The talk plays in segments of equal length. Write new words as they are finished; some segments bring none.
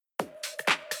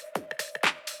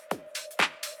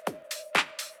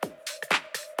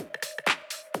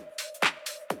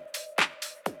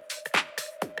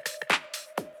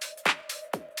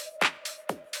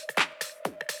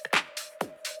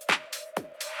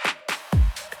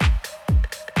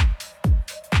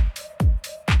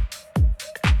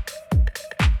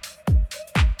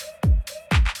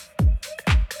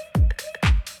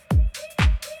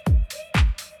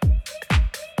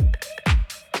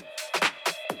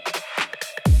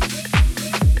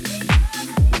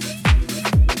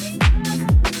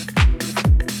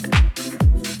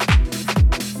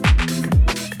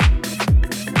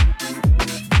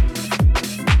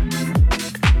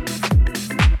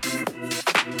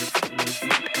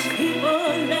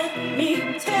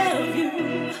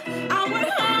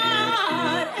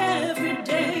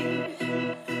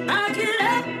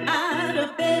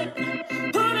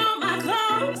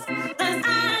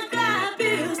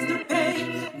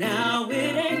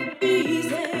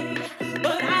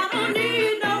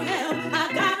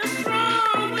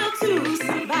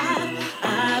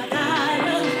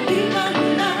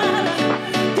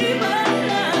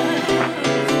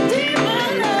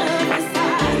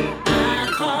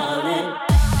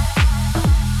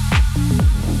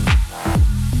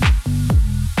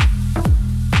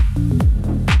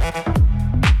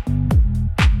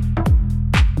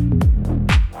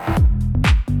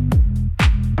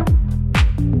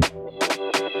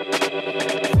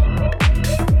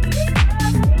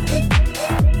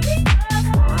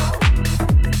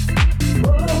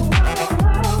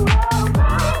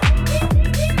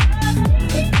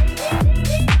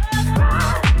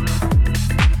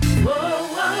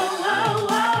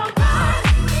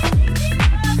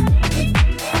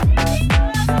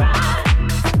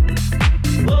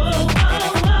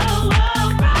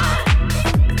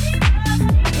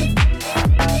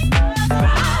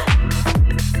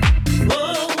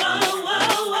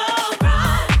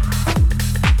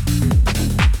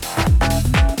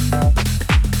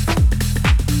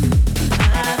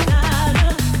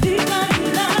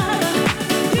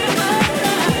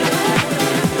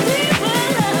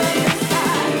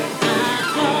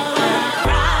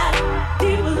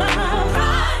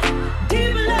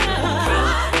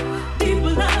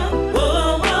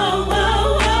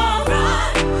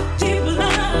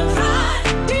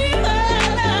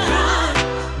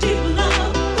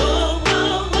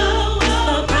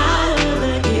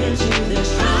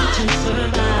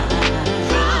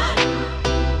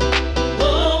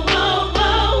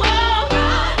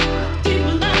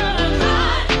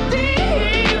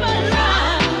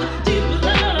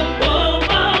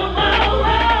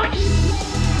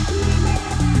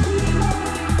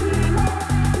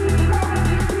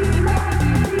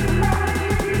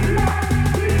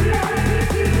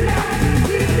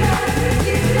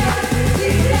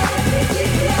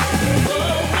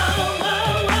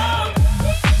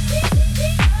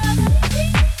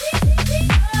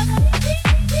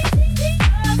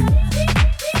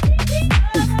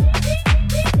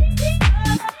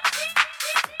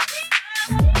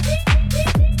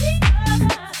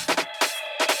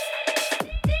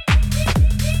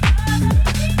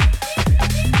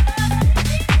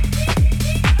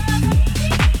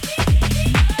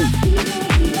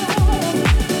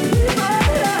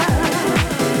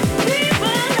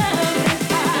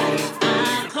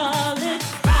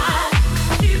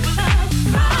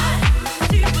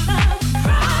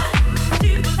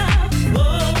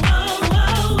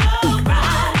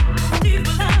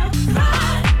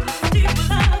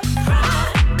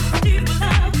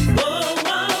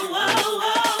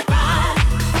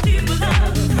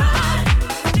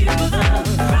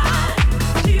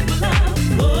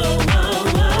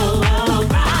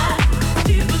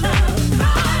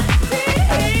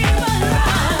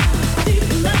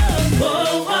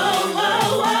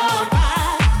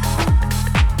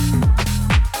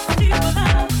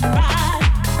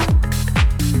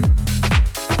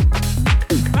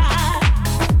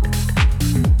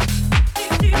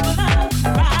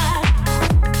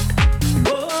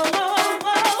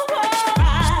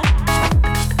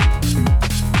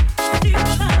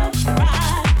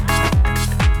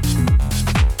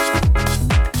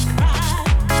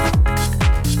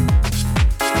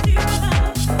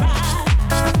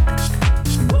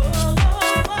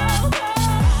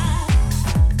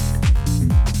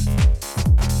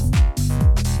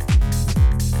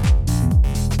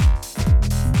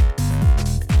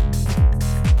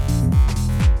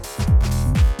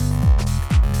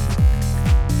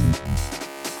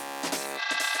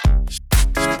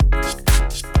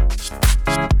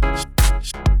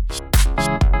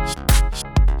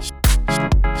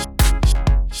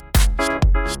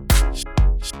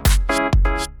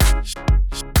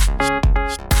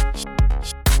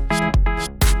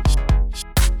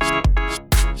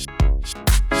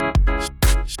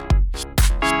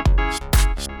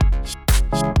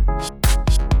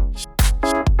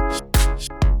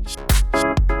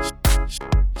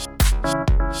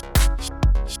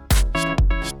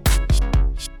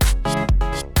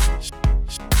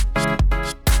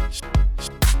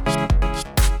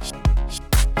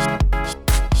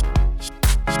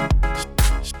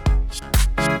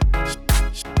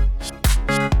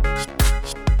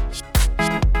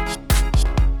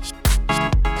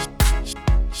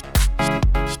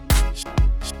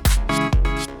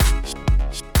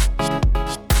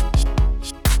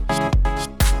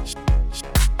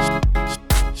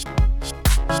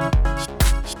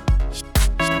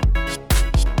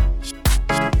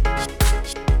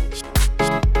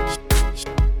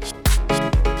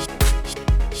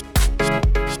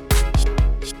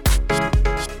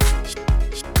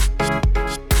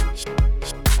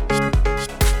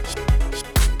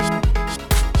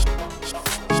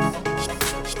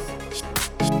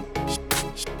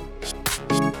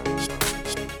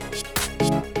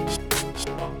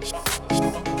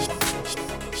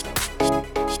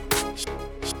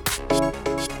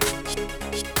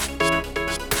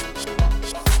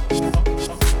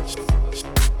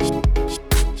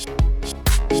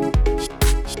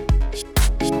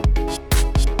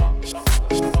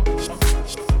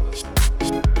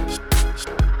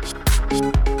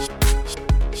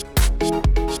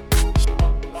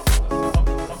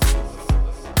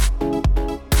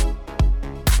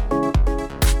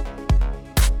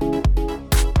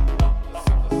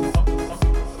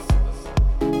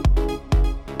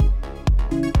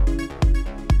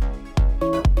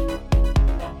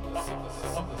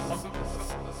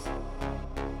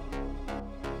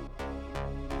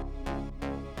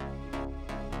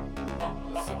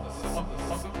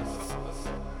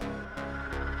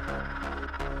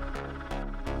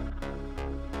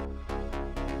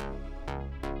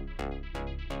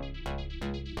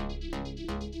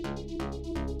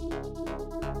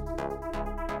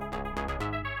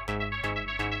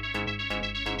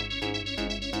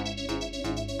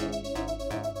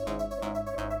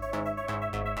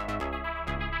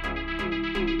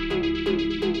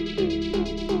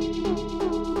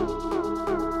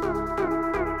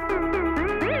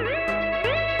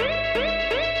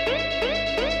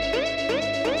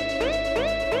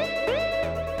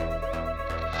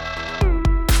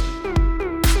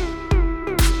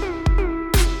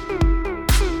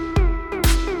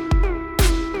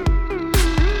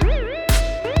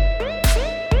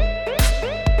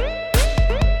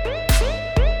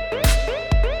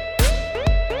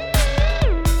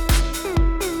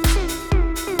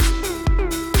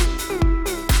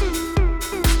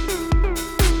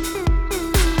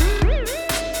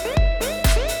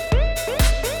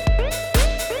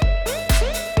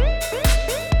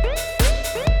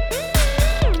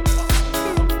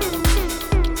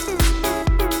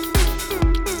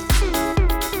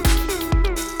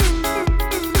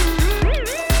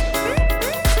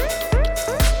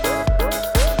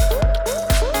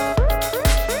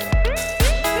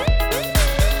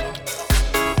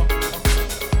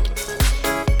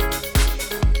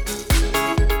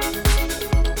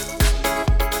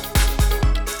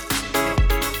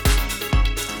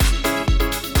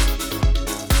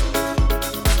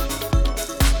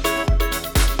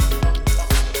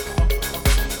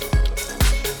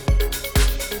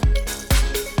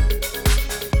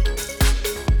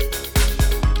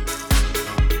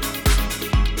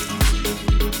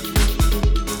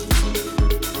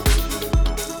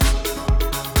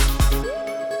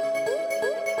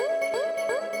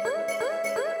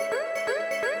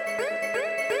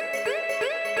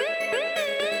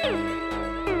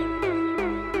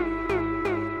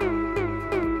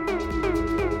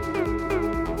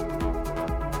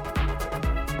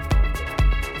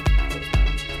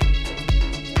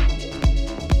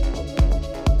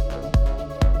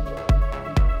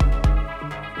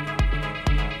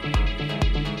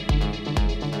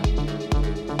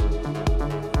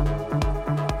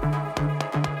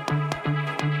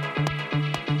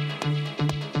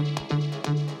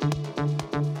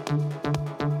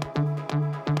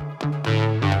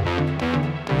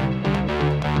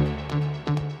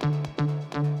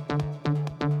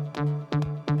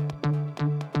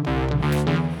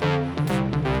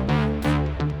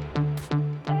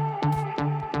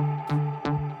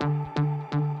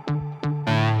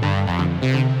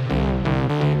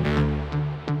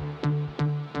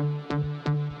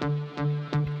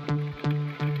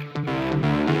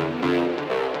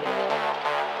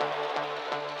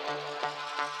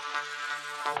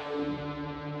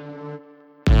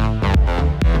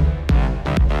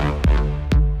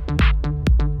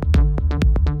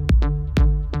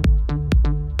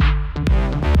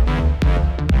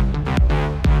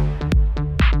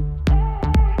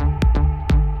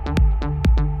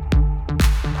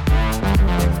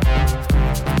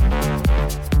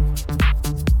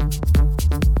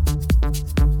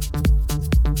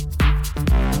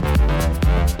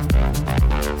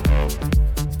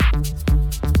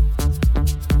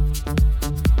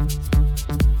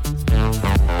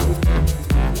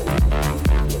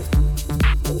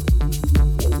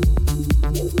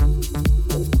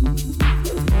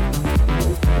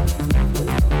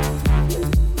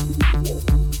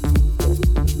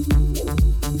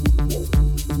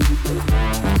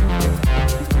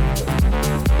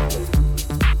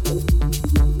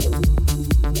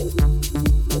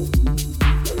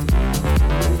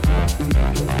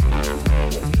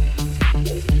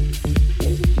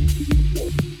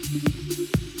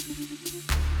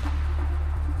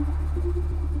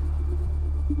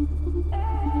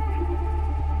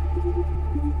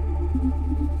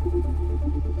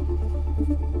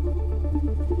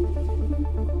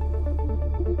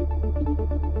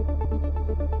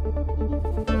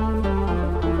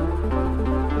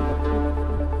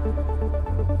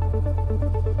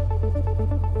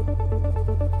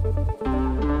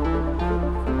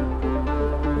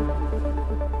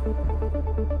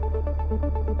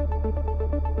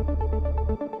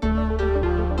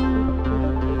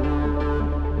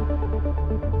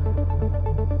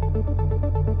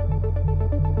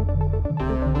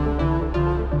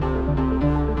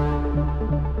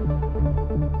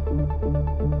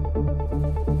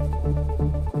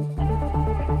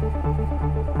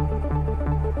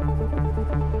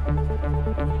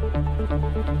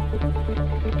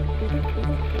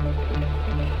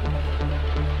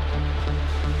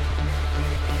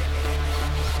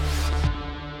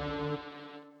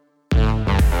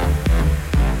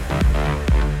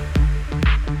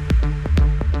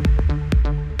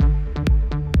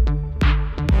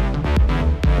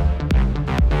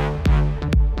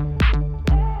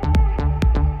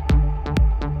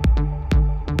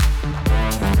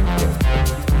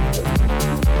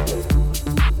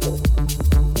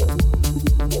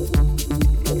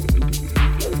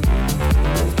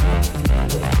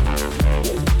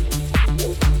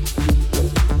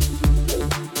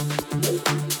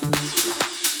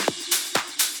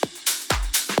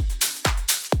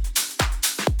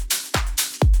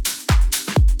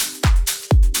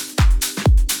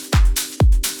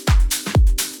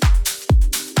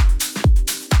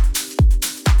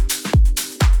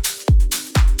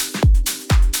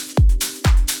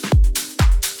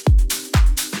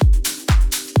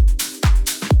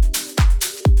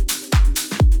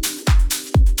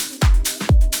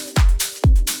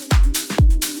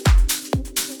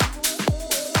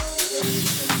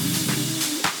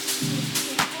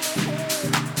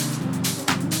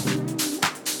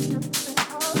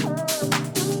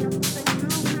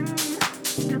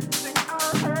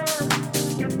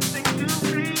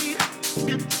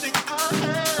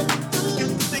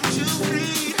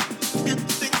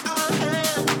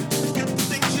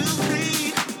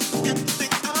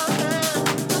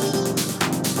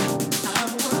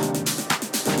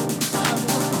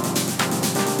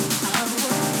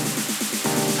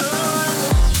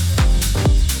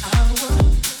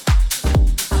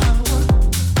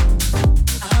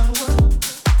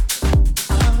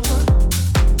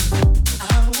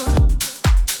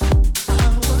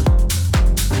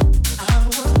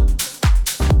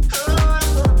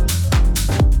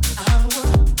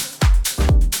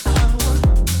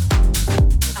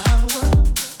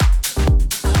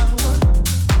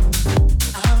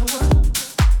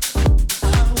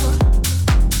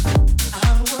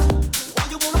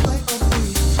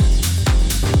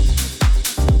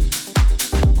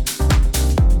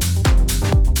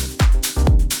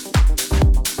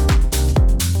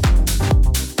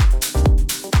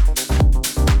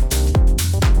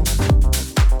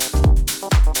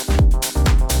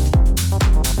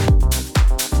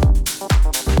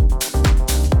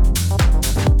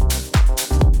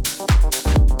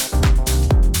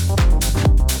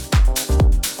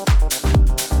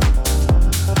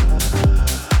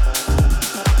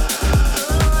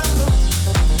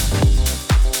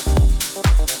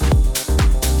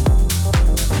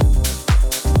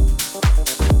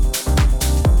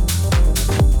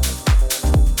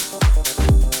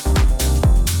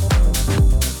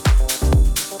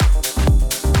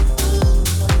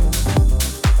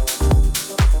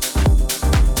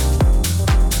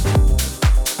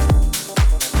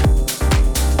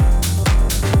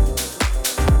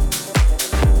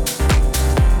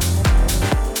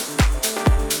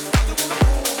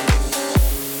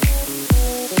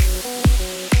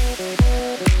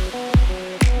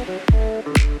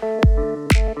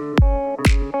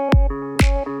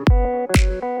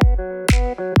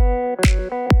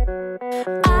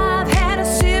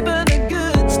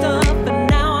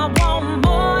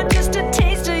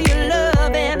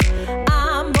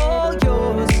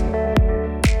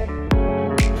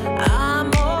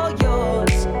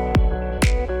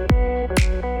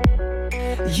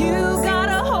You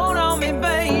gotta hold on me,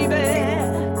 baby.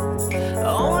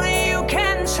 Only you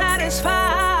can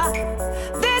satisfy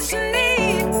this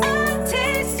need. A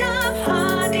taste of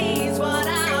honey is what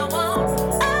I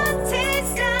want. A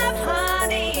taste of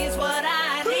honey is what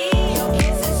I need. Your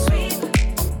kiss is sweet,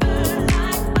 burn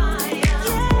like fire.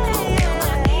 Fulfill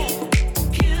my need,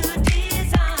 pure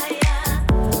desire.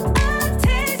 A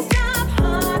taste of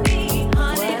honey,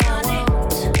 honey, honey.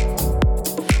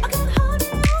 I got honey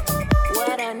on my mind.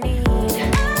 What I need.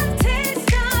 A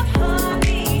taste of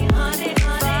honey, honey,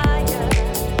 honey.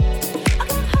 I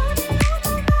got honey on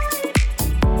my mind.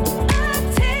 A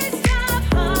taste of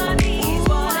honey is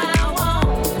what I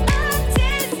want. A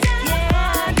taste of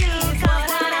honey is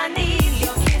what I need.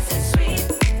 Your kiss is sweet,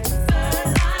 burn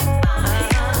like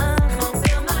fire.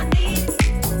 Fulfill my need,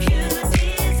 pure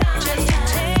desire.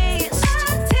 Just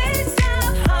a taste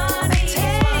of honey is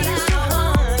what I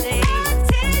want. A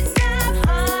taste of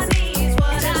honey is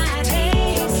what I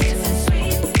need. Your kiss is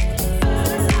sweet,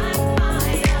 burn like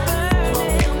fire.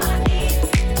 Fulfill my need,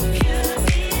 pure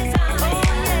desire.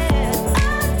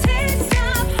 A taste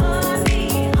of honey,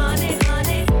 honey,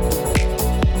 honey.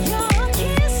 Your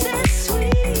kiss is sweet.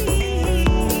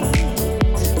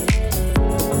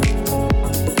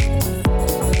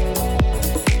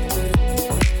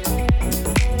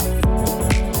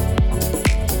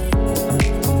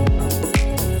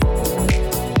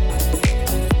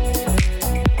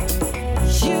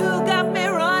 You got me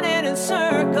running in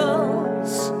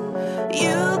circles.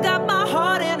 You got my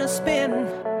heart in a spin.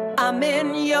 I'm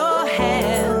in your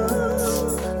hands.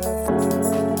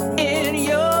 In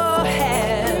your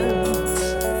hands.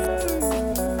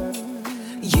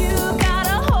 You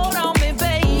gotta hold on me,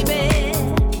 baby.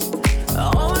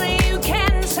 Only you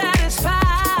can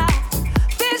satisfy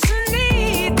this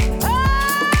need.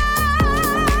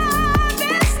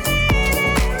 This need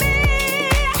in me.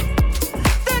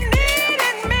 The need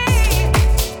in me.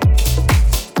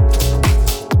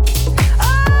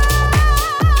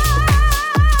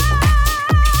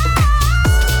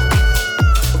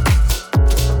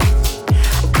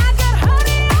 I got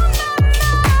honey on my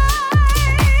mind.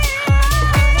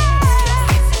 Your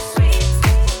kiss is sweet.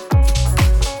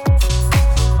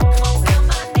 Fulfill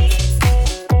my need.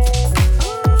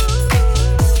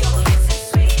 Your kiss is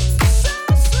sweet, so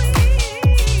sweet.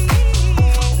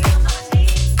 Fulfill my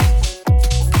need.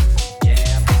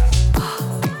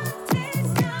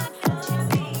 Taste of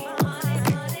honey, honey,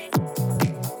 honey.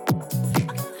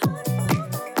 I got honey on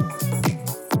my mind.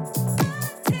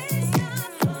 Taste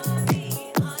of honey,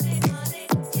 honey, honey.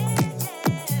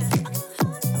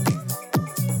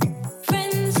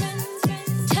 Friends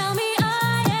tell me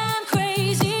I am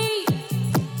crazy,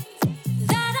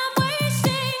 that I'm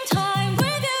wasting time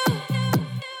with you.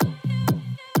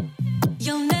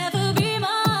 You'll never be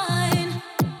mine.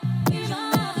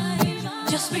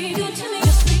 Just be good to me.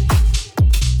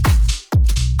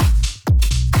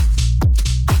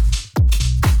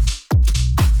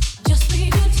 Just be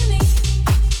good to me.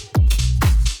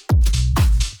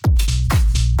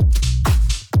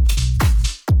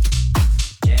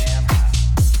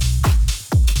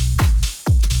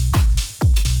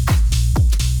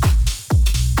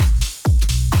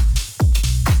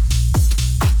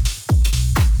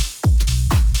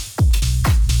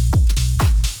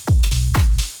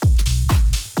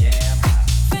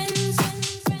 Friends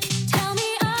tell me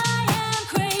I am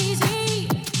crazy,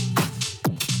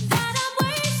 that I'm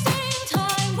wasting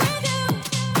time with you.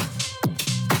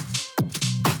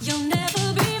 You'll never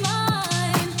be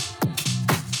mine.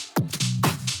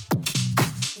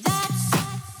 That's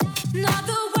not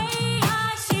the way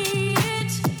I see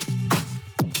it.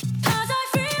 'Cause I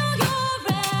feel you're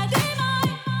ready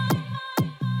mine.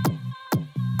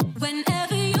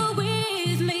 Whenever you're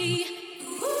with me.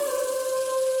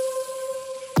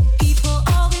 People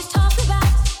always talk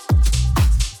about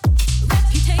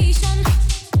reputation.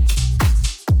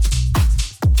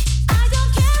 I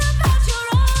don't care about your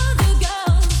other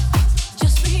girls.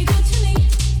 Just be good to me.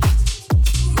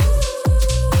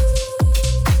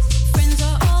 Friends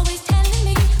are always telling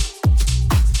me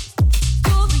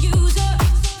you're a user.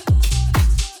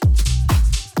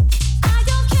 I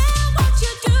don't care what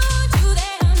you do to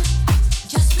them.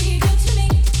 Just be good to me.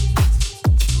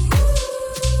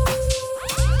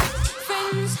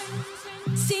 Friends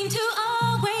seem to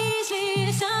always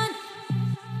listen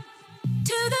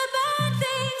to the bad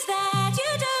things that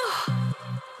you do.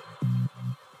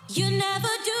 You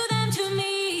never do them to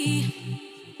me.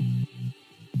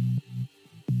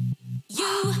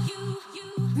 You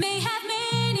may have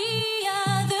many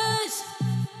others,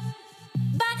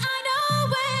 but I know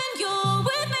when you're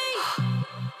with me,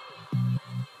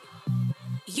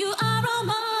 you are all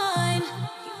mine.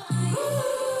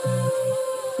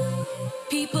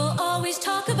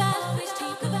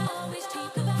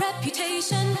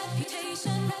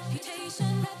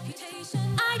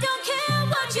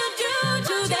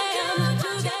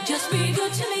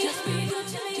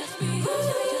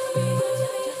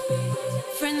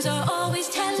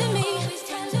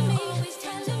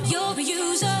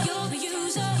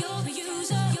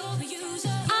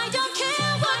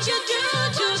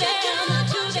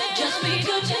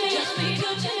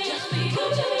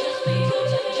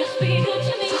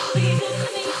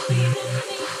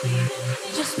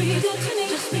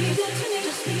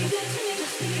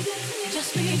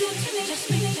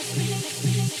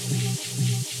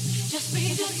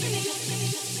 Just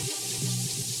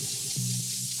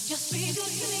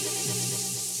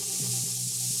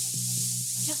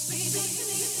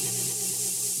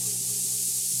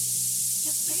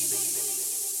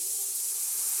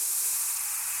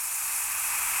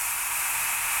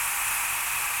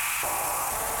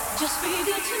be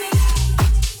good to me.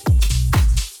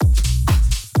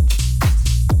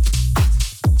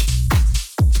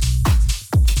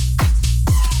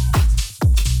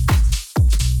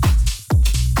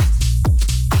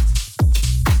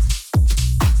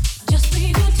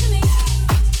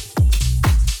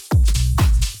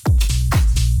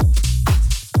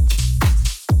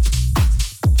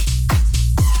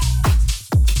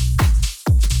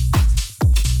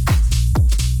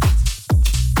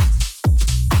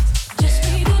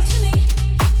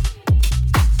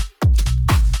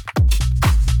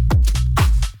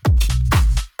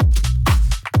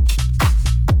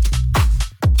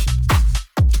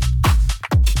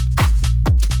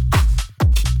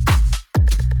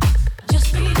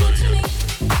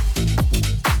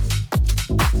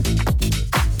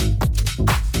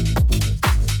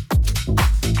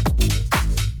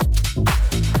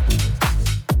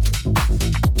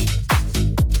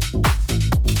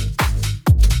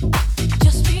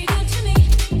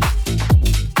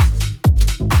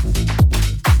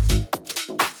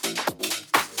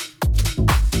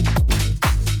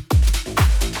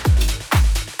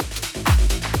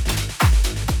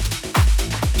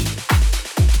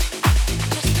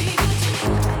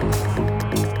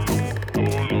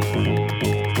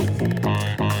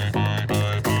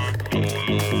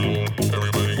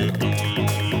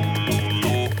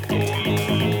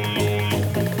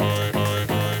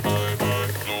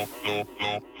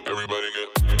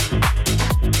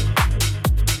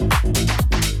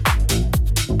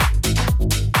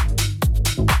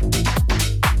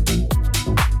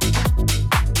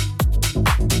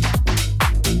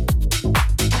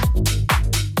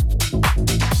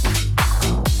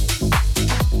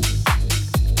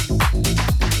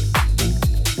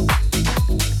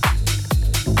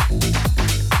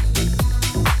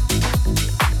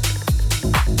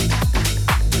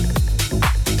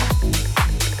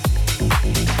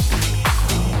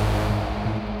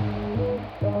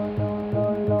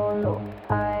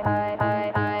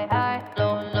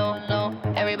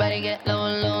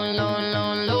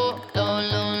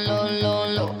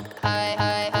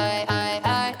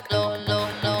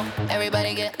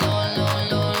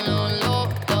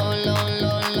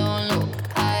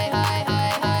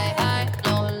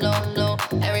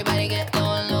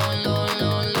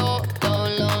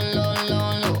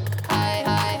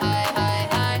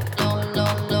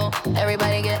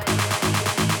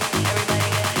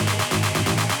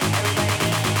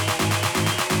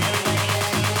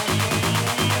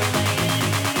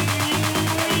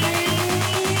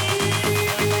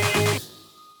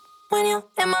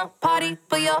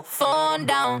 phone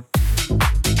down.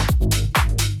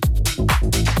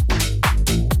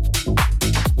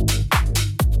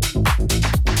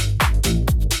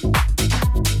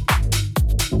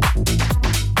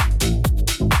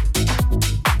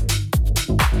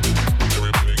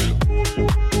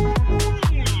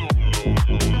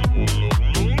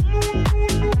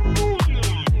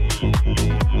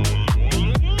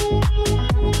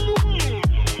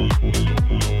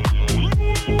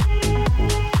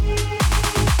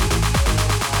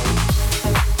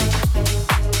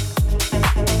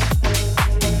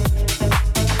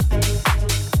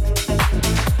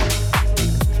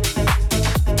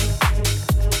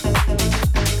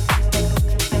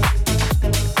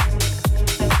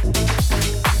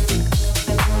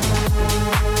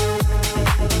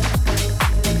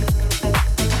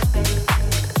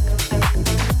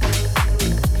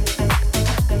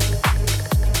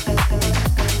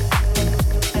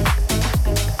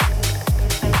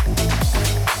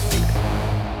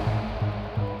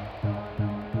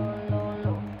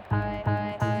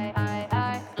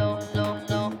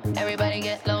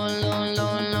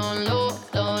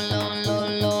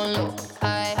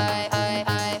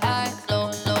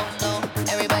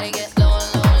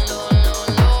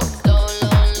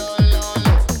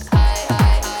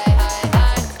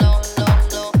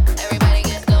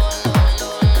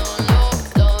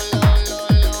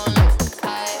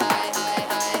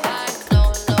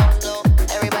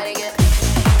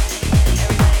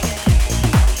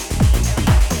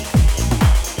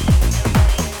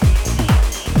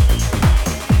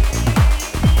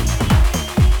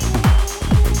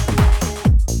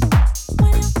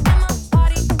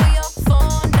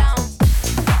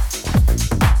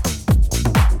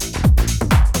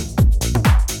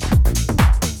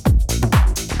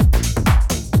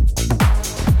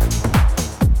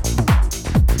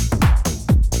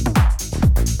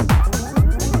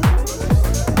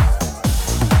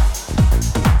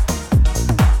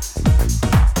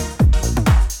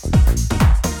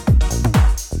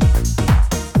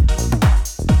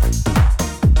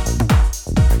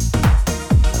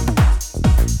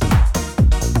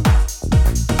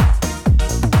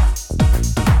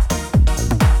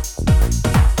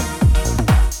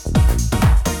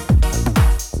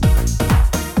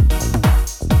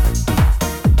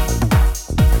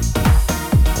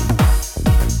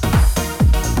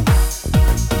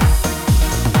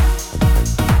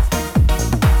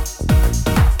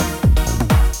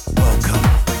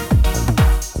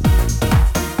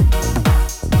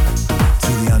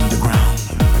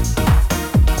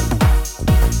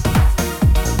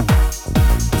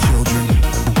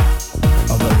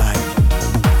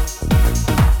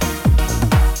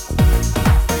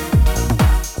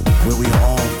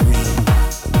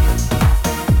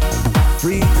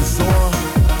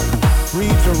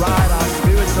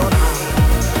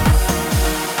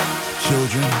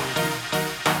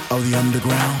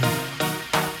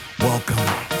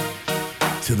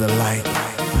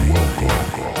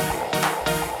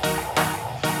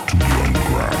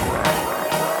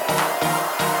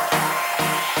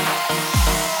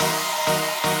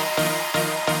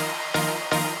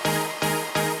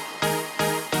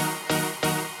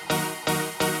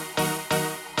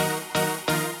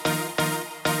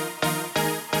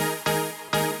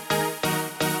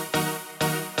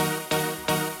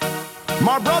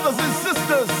 My brothers and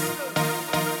sisters,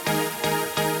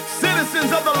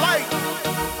 citizens of the light,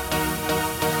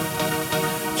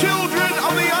 children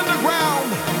of the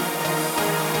underground,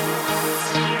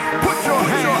 put your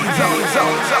hands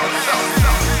up.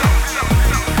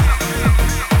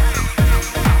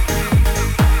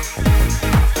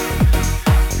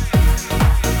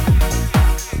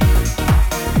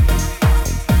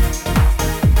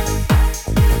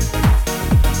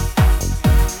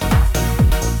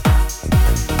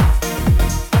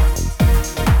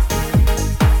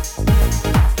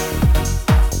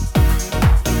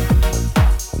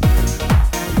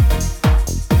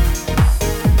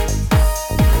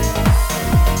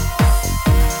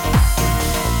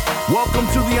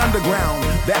 Underground,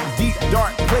 that deep,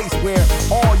 dark place where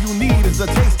all you need is a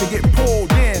taste to get pulled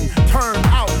in, turned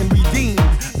out, and redeemed.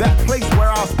 That place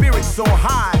where our spirits soar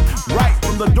high, right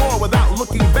from the door without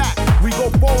looking back. We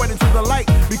go forward into the light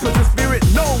because the spirit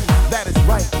knows that it's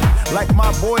right. Like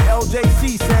my boy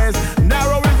LJC says,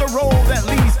 narrow is the road that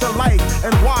leads to life,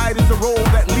 and wide is the road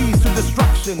that leads to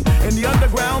destruction. In the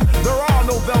underground, there are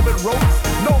no velvet ropes,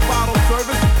 no bottle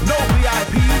service, no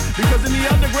VIP, because in the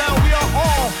underground we are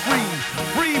all free.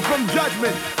 Free from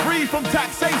judgment, free from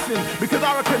taxation, because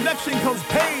our connection comes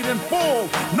paid in full.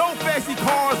 No fancy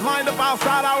cars lined up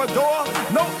outside our door,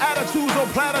 no attitudes or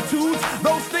platitudes.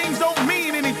 Those things don't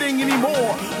mean anything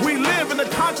anymore. We live in the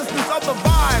consciousness of the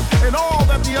vibe and all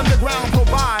that the underground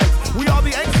provides. We are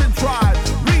the ancient tribe,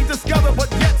 rediscovered but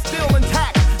yet still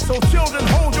intact. So children,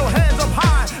 hold your hands up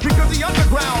high, because the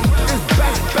underground is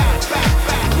back, back, back,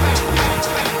 back, back, back,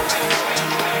 back.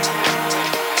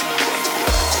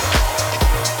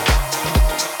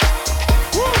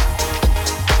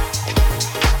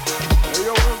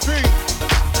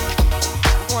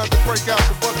 Break out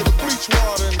the bucket of bleach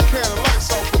water and the can of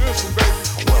lights off of this one, baby.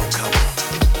 Welcome.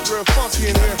 Real funky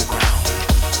in here.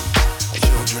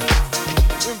 Children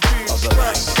MD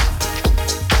Express.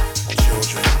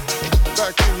 Children.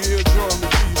 Back in your eardrum to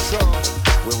be song.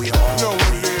 Where we all know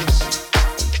what it is.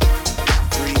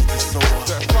 Free to soar.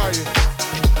 That fire.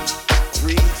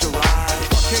 Free to ride.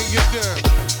 I can't get down.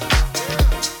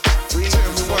 Free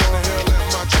Tell me why the hell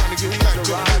am I trying to get back to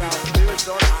ride our spirits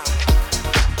on high.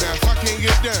 Now if I can't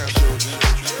get down,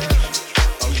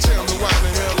 tell me why the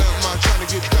hell am I trying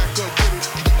to get back up with it?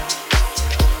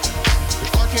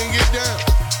 If I can't get down,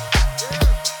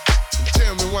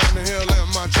 tell me why the hell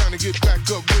am I trying to get back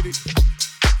up with it?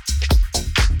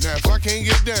 Now if I can't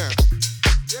get down,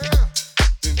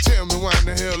 then tell me why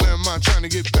the hell am I trying to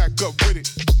get back up with it?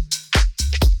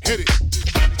 Hit it,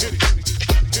 hit it, hit it,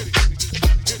 hit it, hit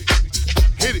it,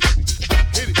 hit it, hit it,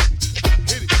 hit it, hit it,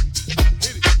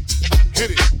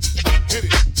 hit it, hit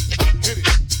it, hit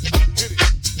it,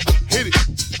 hit it,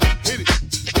 hit it,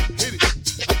 hit it,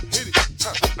 hit it.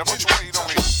 Now put your weight on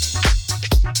it.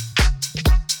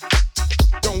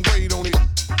 Don't wait on it.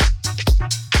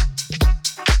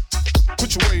 Put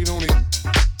your weight on it.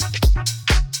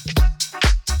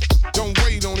 Don't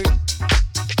wait on it.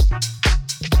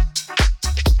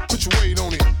 Put your weight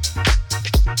on it.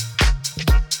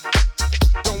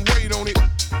 Don't wait on it.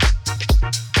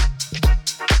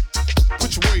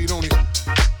 Put your weight on it.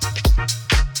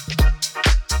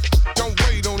 Don't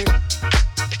wait on it.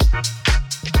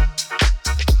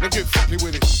 Now get funky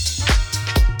with it.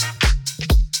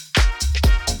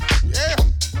 Yeah.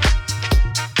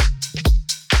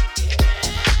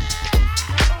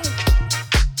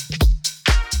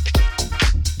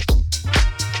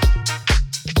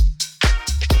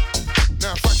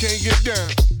 Now if I can't get down,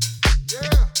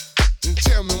 then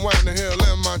tell me why in the hell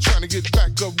am I trying to get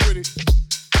back up with it?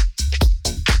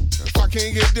 If I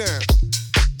can't get down,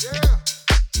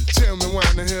 tell me why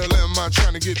in the hell am I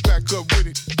trying to get back up with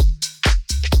it?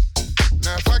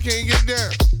 Now if I can't get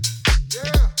down,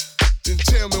 then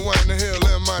tell me why in the hell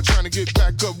am I trying to get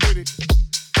back up with it?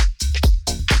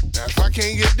 Now if I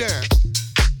can't get down,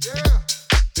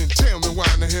 then tell me why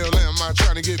in the hell am I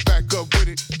trying to get back up with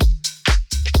it?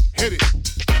 Hit it.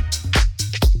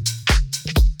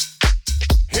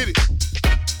 Hit it.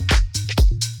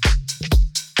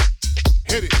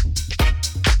 Hit it.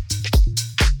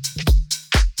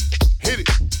 Hit it.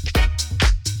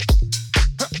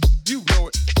 Huh, you know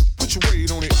it. Put your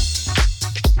weight on it.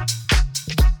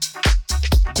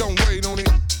 Don't wait on it.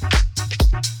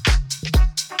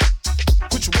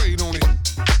 Put your weight on it.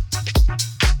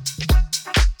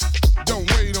 Don't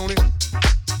wait on it.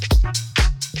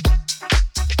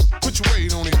 Put your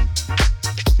weight on it.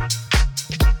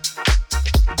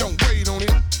 Don't wait on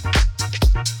it.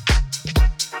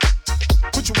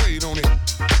 Put your weight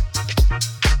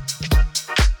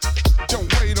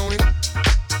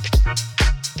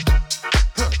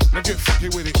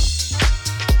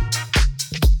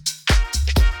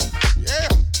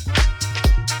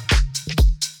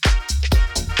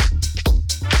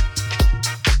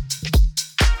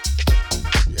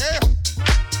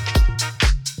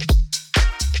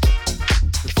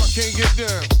can't get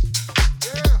down,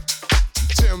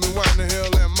 tell me why in the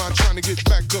hell am I trying to get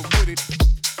back up with it?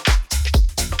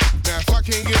 Now if I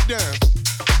can't get down,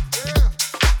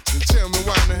 then tell me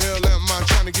why in the hell am I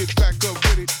trying to get back up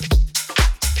with it?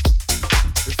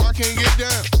 If I can't get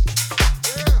down,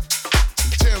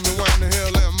 then tell me why in the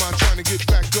hell am I trying to get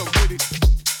back up with it?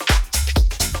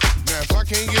 Now if I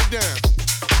can't get down,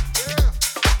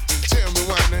 then tell me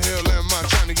why in the hell am I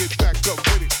trying to get back up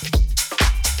with it?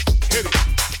 Hit it.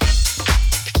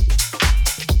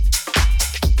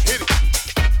 Hit it.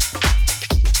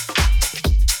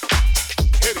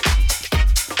 Hit it.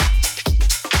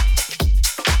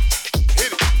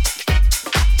 Hit it.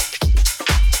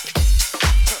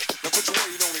 Now put your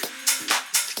weight on it.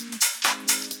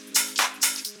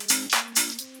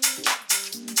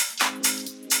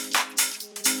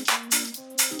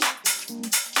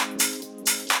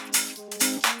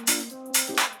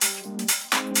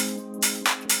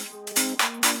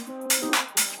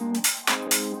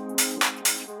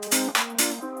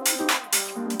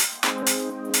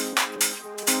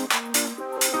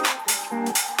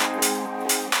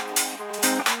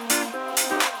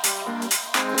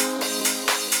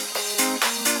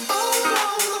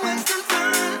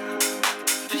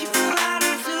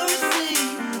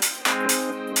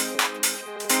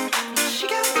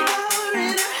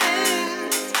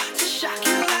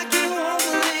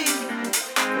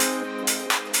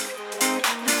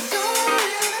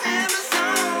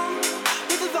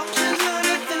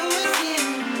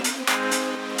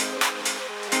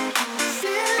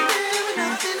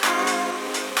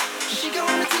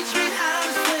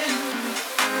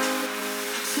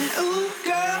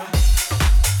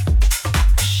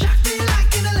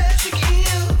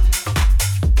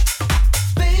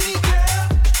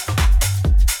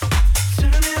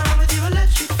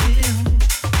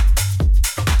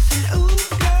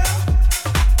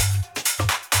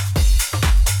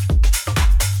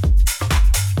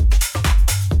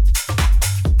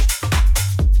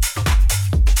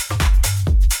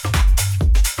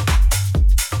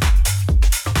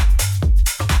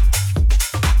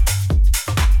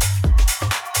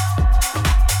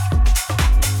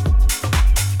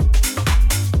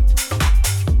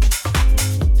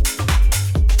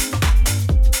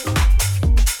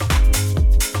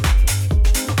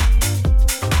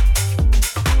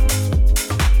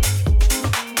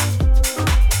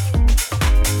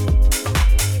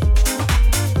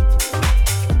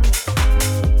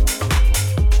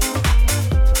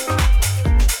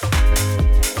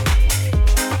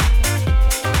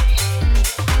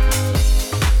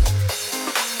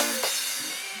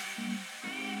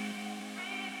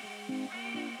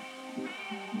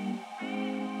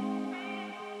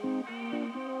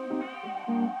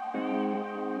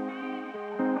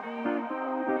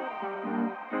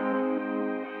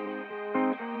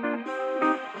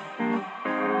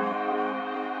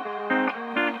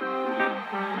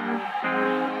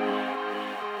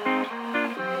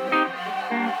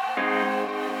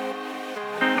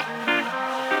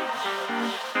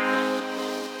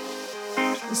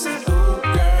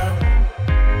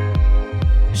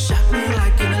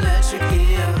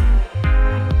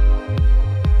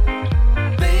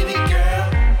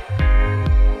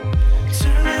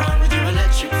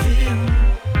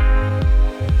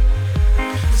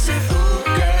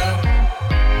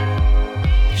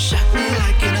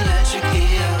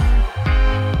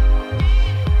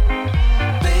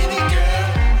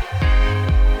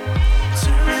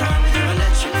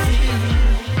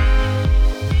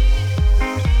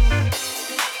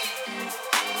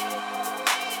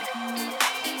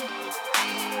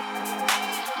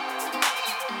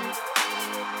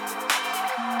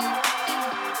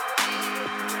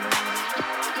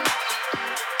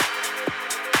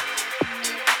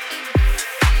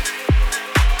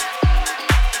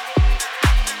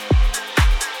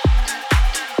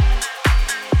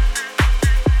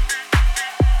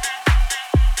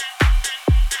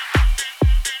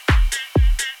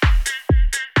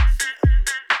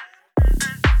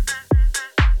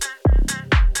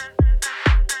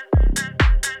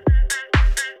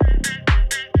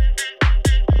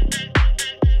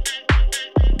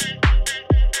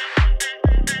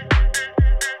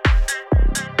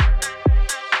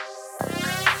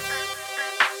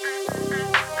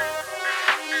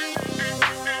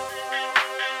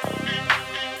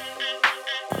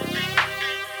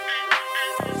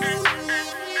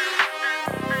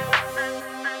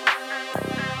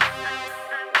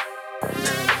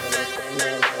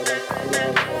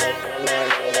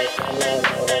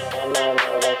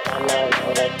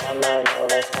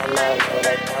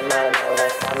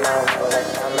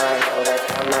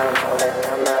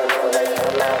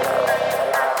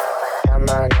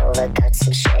 over, cut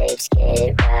some shapes, get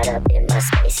it right up in my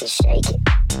space and shake it.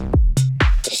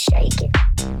 Just shake it.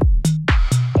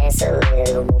 Dance a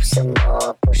little, move some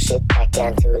more, push it back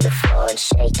down to the floor and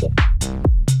shake it.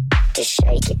 Just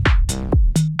shake it.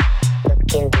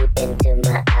 Looking deep into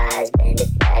my eyes, bend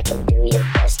it back and do your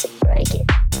best to break it.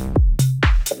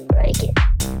 To break it.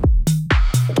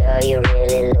 Girl, you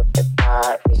really look the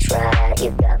part, reach right out,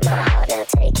 you got my heart, now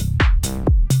take it.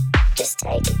 Just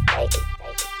take it, take it,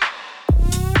 take it.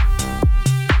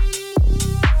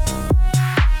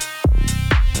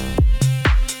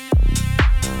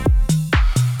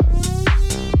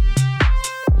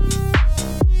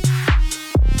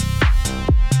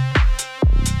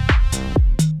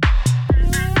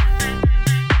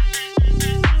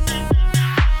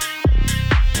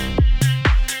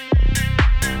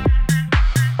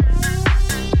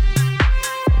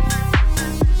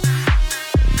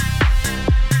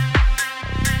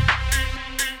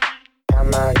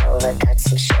 Cut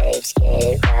some shapes, get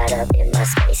it right up in my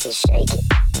space and shake it.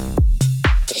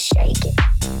 Just shake it.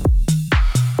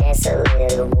 Dance a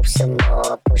little, move some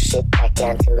more, push it back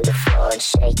down to the floor and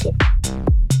shake it.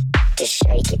 Just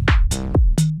shake it.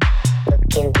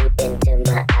 Looking deep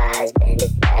into my eyes, bend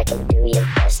it back and do your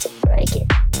best to break it.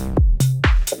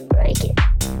 To break it.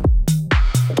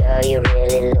 Girl, you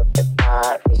really look the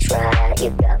part, reach right out, you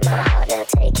got my heart, now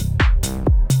take it.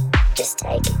 Just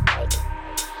take it, take it.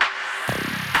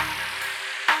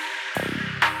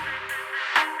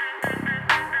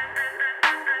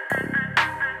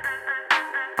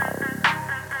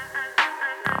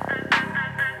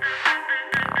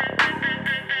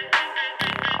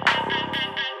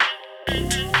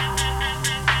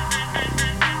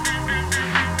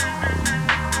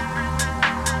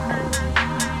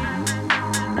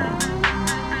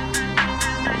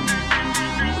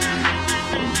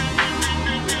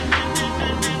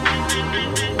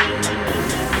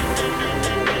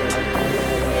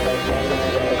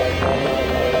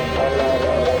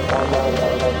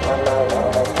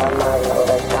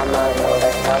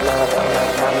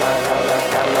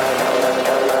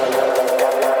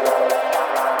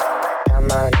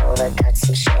 Cut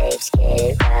some shapes, get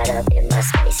it right up in my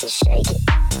space and shake it.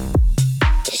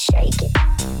 Just shake it.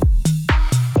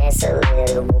 Dance a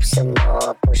little, move some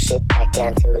more, push it back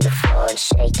down to the floor and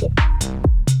shake it.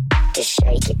 Just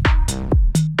shake it.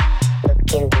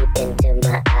 Looking deep into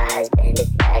my eyes, bend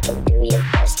it back and do your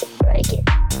best to break it.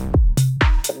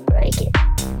 To break it.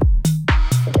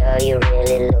 Girl, you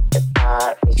really look the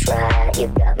part, reach right out, you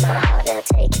got my heart, now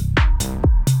take it.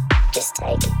 Just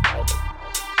take it, take it.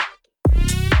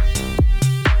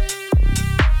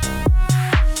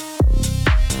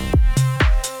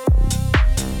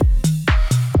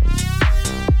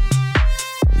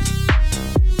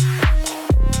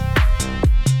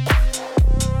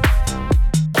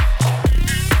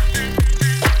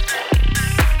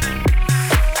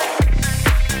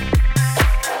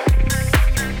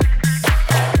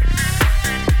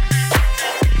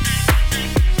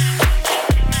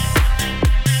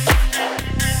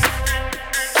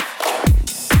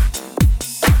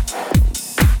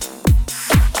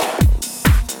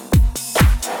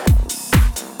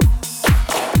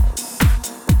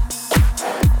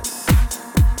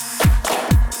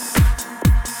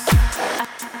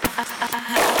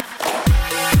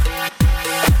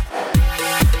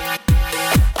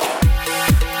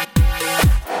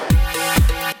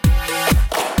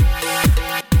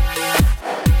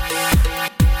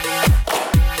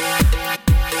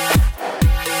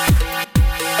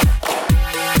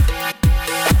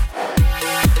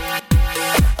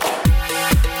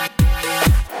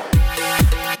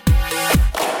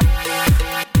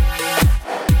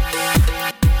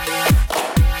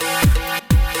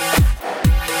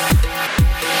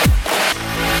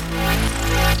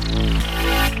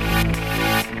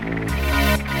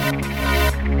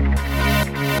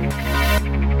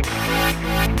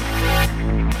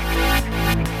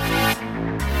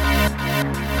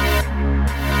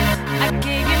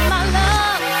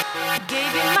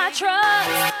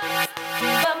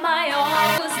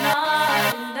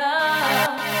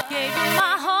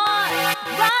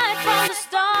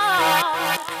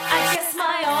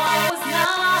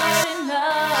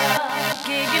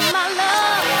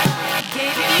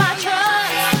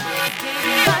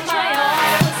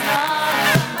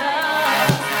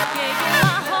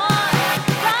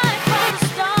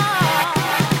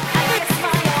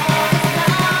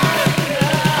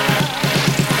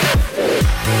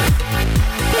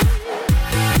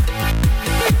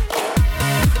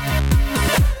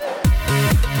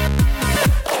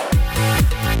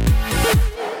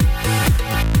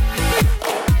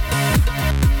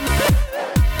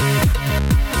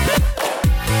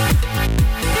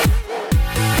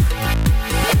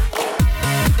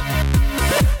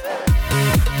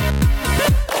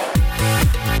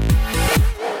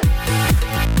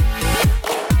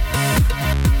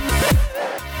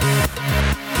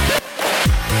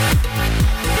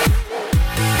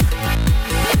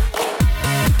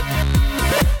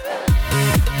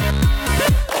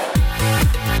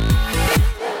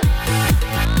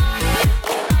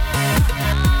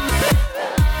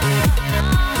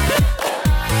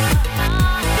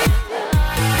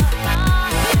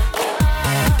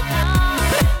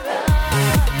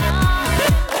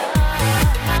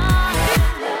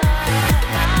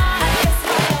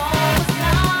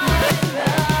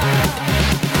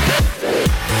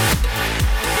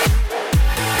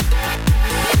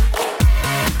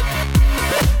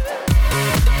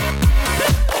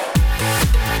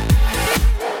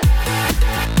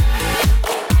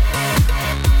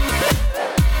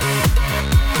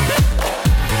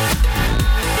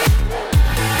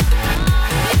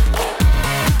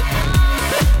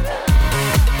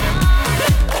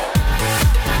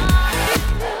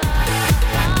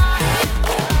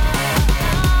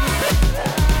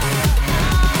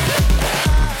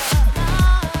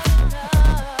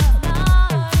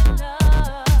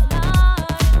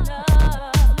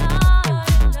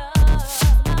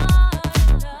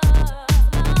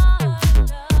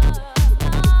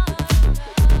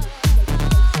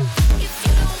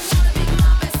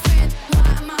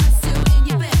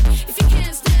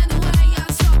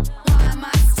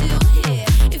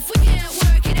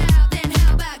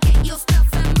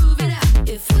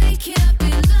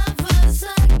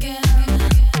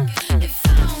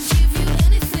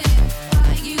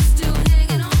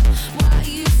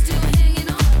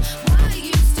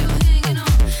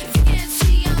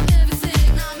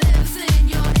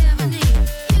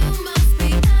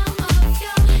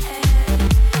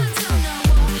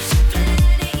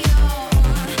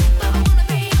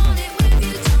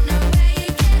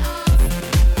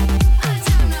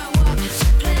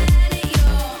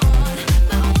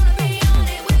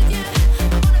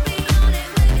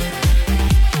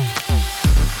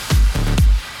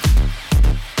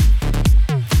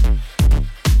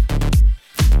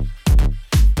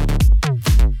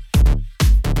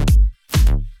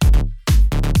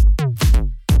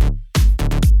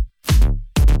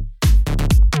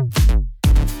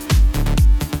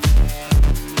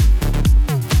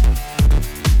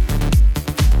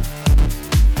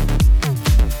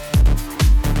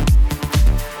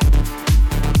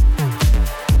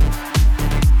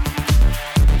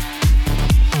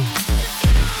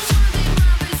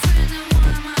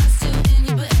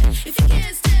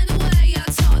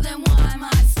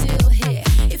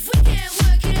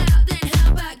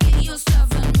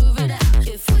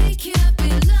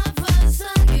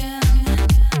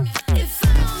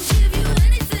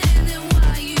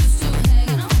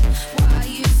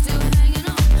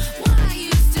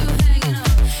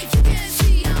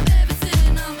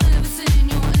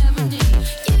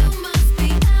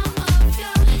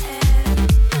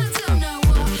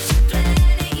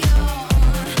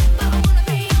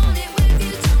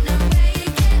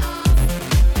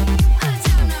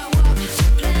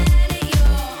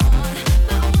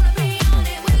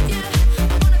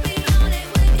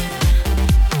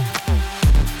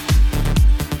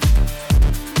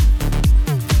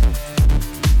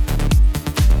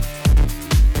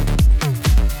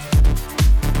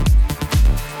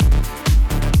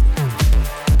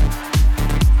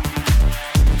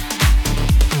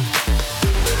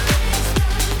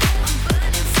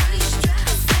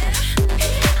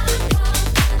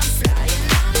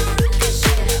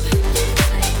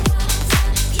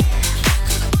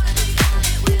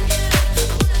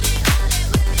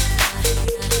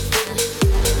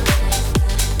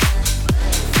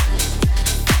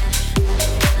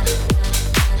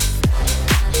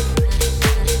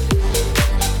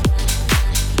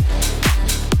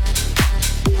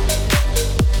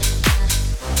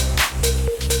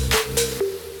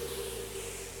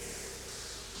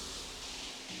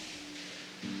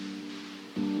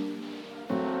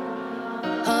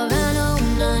 Havana,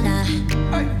 ooh, na, na.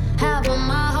 Half of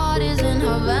my heart is in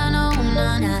Havana, ooh,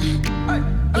 na, na.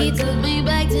 He took me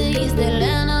back to East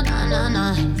Atlanta, na, na,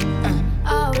 na.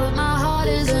 All of my heart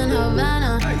is in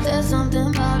Havana. There's something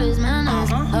about his manners.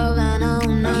 Havana,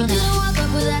 ooh, na, na. He didn't walk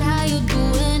up with that, how you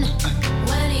doing?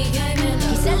 When he came in,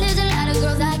 he said there's a lot of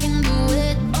girls that can do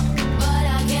it, but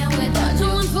I can't with that.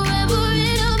 Doing forever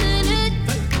in a minute.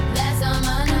 That's on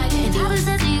my night. And Papa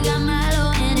says he got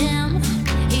Milo in him.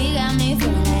 He got me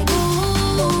feeling like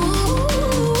ooh.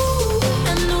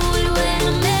 I knew it when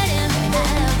I met him. I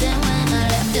loved him when I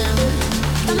left him.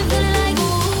 Got me feeling like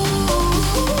ooh.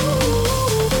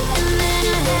 And then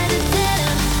I had to tell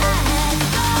him I had to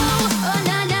go. Oh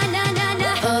na na na na na.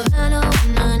 Havana, ooh,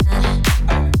 na na.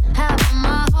 Half of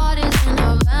my heart is in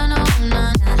Havana, ooh, na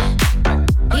na.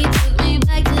 He took me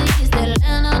back to East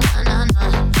Atlanta, na na na.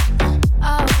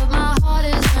 All of my heart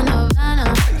is in Havana.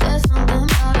 There's something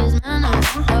about his manners.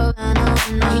 Havana,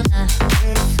 ooh, na na.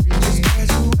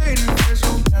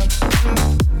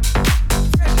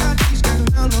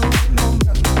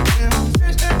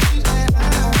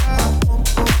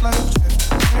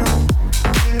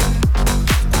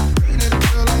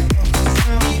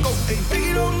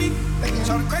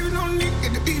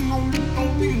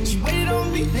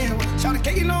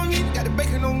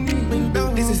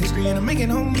 This is history and I'm making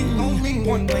on me.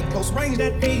 One blank close range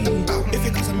that beat. If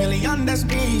it costs $1 million, that's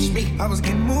me. I was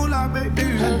getting moolah, baby.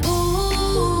 Ooh,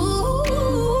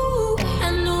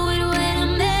 I knew it when I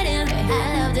met him. I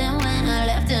loved him when I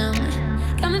left him.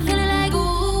 Got me feeling like ooh.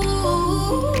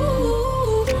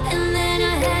 And then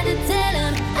I had to tell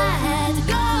him I had to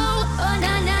go. Oh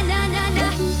na na na na na.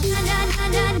 Na na na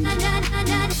na na na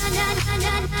na na na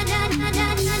na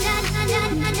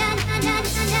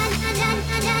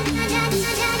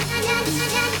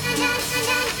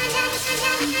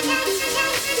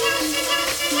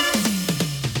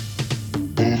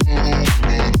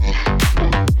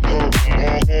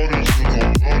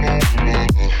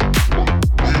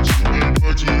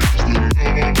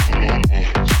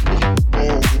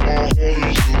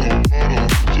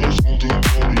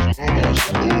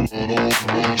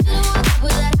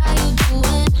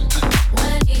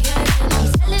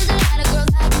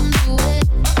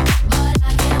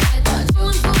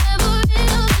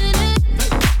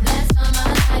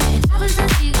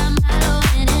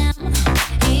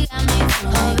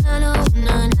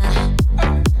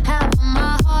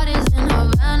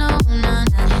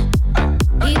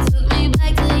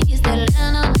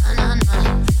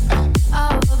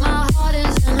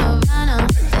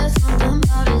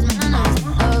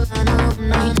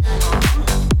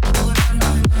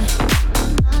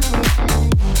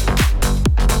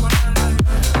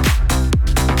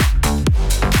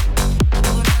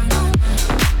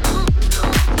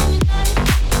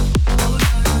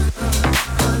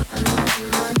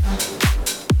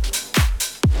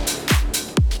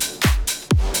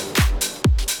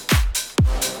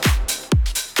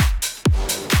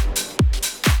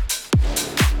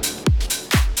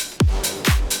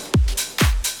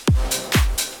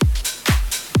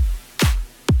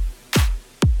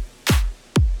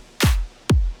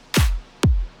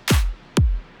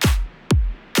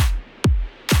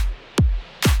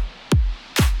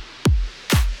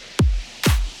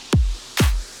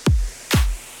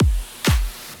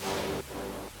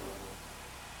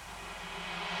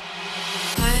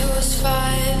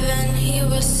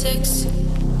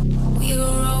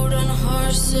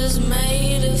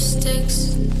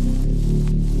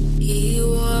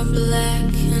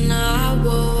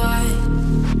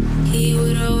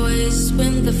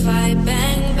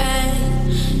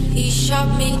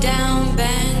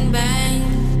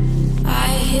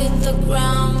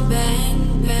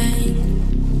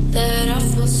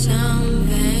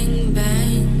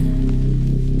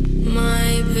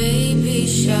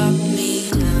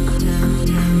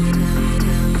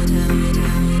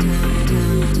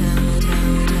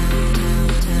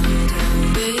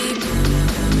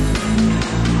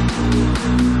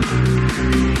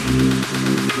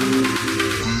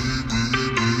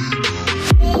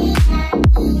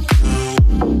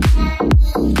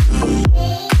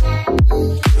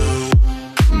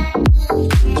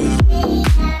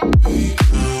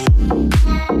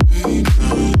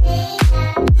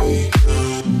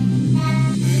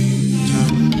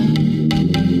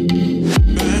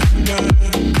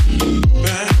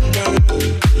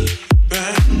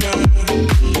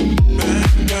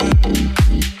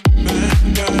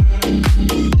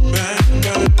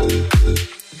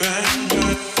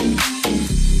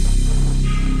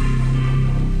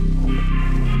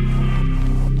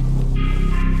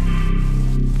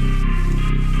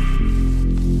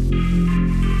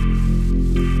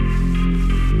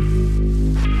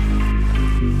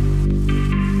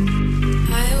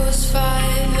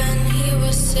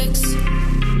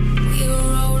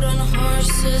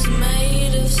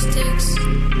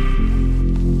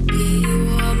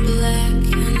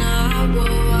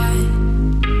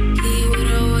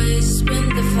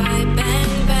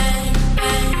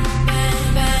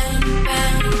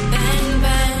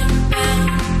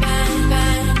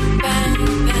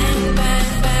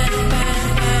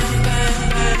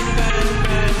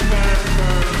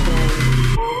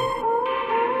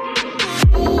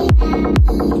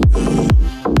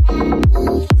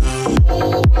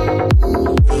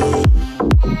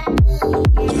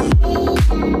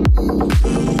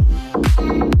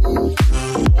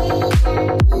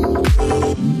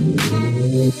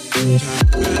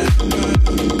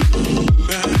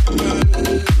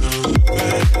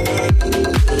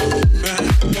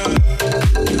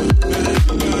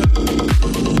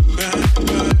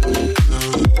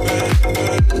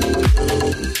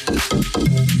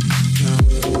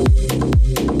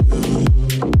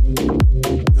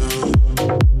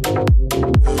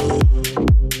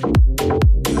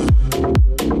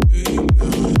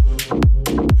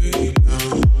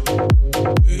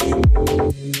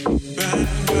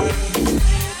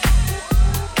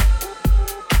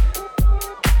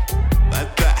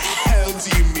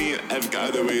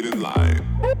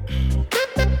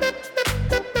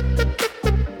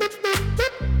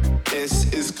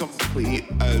complete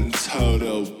and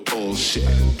total bullshit.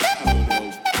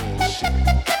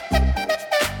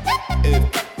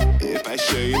 If I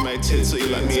show you my tits, will you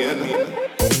let me in?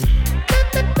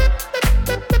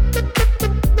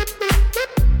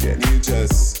 Can you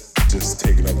just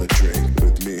take another drink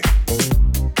with me?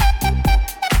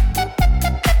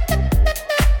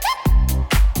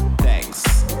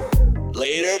 Thanks.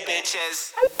 Later,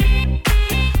 bitches.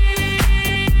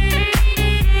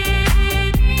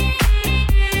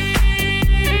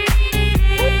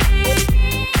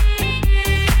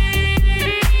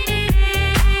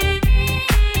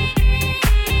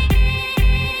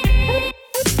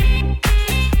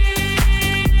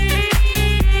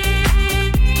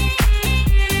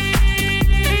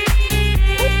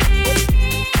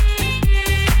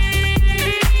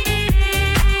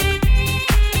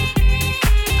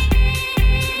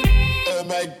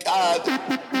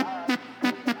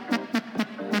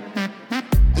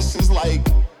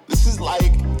 This is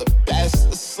like the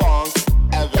best song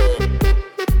ever.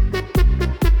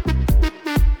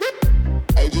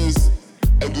 I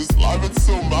just love it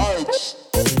so much.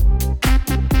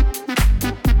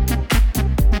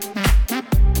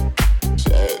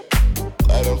 Shit,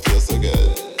 I don't feel so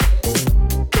good.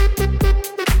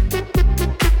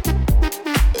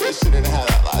 I shouldn't have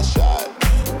that last shot.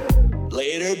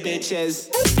 Later, bitches.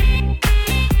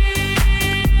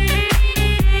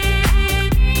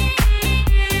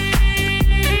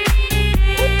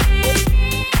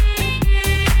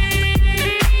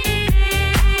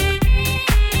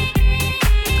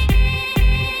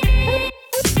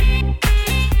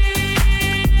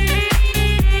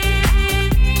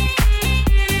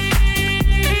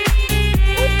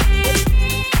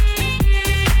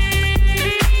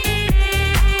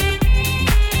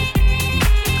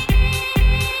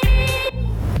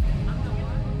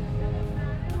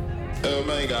 Oh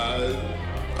my god,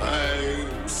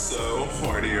 I'm so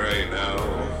horny right now.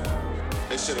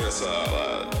 I shouldn't have said all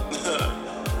that.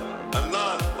 I'm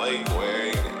not like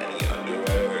wearing any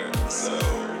underwear, so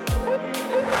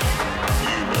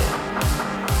you know.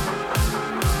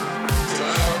 Did I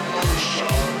have more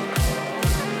shot?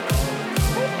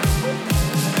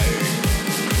 Hey,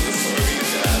 this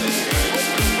movie's out of here.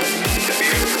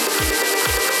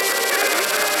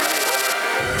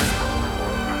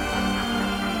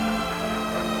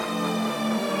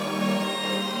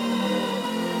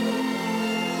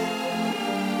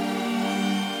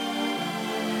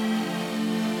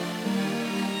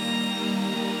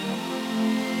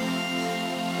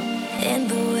 In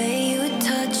the way you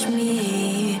touch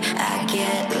me, I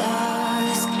get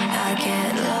lost.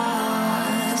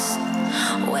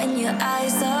 When your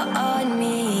eyes are on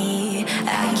me,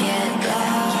 I get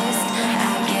lost.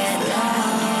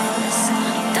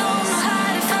 Don't know how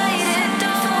to fight it,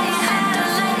 don't know how to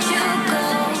let you go.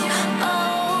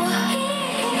 Oh,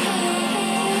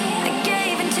 I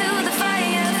gave into the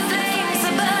fire, flames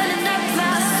are burning up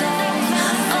my soul.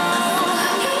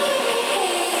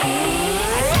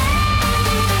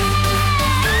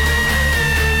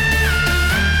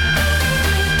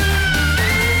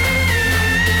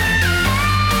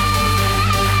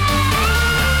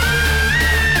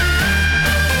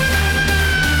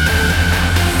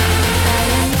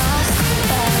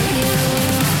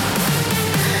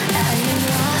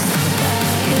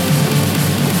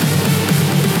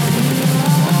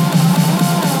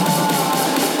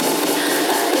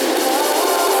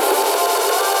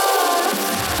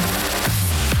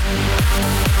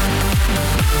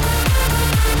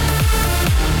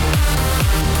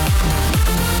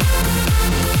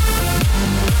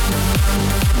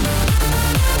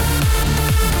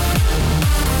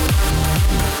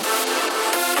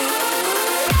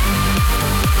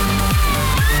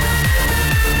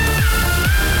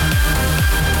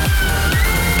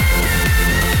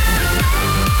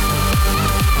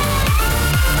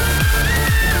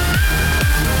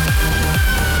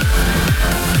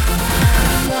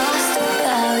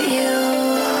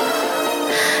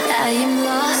 I am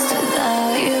lost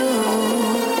without you.